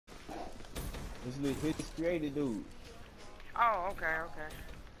His created dude. Oh, okay, okay.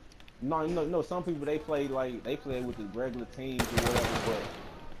 No. Some people they play with the regular teams or whatever, but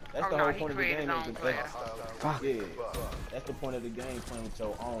that's Oh the no, whole he point of the created his game. own player. Fuck. Yeah, that's the point of the game, playing with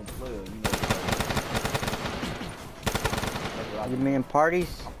your own player. You know, that's what I You do. mean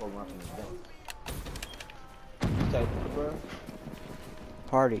parties? I'm programming the game. You say, bro?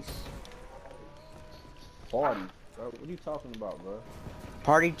 Parties. Party, bro. What are you talking about, bro?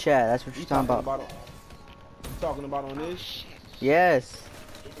 Party chat, that's what You you're talking talking about. about? You talking about on Oh this, shit. Yes.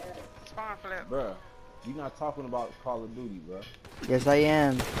 Spawn flip. bro? You not talking about Call of Duty, bro. Yes, I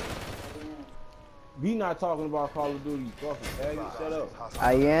am. We not talking about Call of Duty, fucking faggot. Shut up.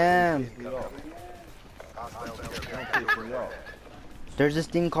 I am. Piss me off. Don't piss me off. There's this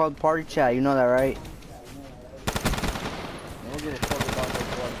thing called party chat, you know that, right? Don't give a fuck about no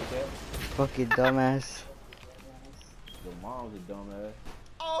party chat. Fucking dumbass. Your mom's a dumbass.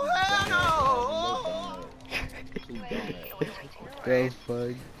 Oh hell no! Too dumbass. Go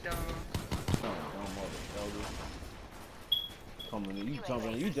fuck. Dumb. Dumb motherfucker. Coming in,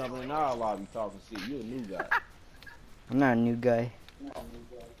 you jumping in our lobby talking shit. You a new guy. I'm not a new guy.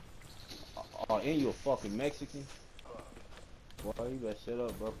 Oh, and you a fucking Mexican? Boy, you better shut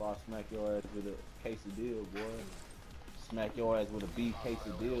up, bro. If I smack your ass with a quesadilla, boy. Smack your ass with a beef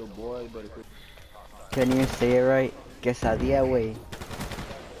quesadilla, boy. You better quit. Can't even say it right. Quesadilla way.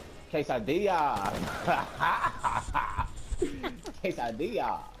 Quesadilla!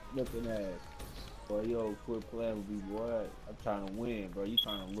 Quesadilla! Looking ass. Boy, yo, quit playing with me, boy. I'm trying to win, bro. You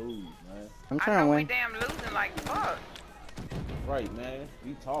trying to lose, man. I'm I trying know to we win. damn losing like fuck. Right, man.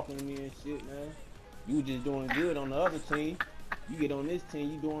 You talking to me and shit, man. You just doing good on the other team. You get on this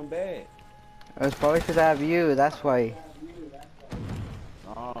team, you doing bad. It's probably because I have you, that's why.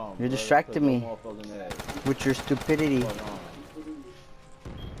 Nah, You're bro, distracting me motherfucking ass. with your stupidity. Hold on.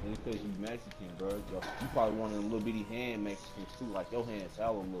 It's because you Mexican, bro. You probably one of them little bitty hand Mexicans too, like your hands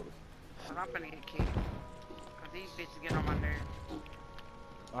hella little. Cause I'm finna get kicked. Cause these bitches get on my nerves.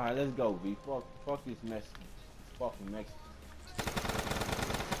 Alright, let's go, V. Fuck this Mexican. Fucking Mexican.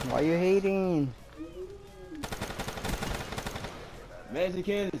 Why you hating?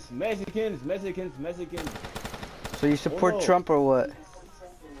 Mexicans. So you support Oh, no. Trump or what? Man,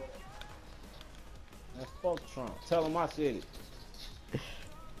 fuck Trump. Tell him I said it.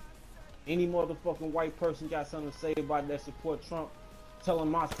 Any motherfucking white person got something to say about that support Trump, tell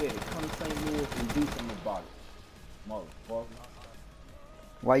him I said it. Come to St. Louis and do something about it. Motherfucker.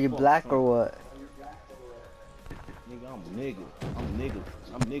 Why you Fuck black Trump. or what? Nigga, I'm nigga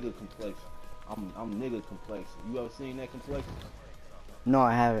complexion. I'm nigga complexion. You ever seen that complexion? No,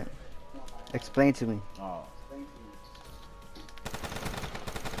 I haven't. Explain to me. Oh.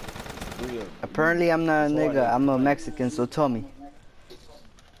 Real. Apparently I'm not a It's hard nigga, to I'm a explain. Mexican, so tell me.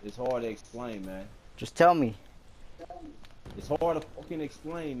 It's hard to explain, man. Just tell me. It's hard to fucking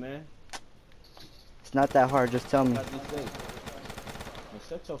explain, man. It's not that hard, just tell me. Like I just said. Man,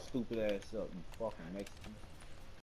 shut your stupid ass up, you fucking Mexican.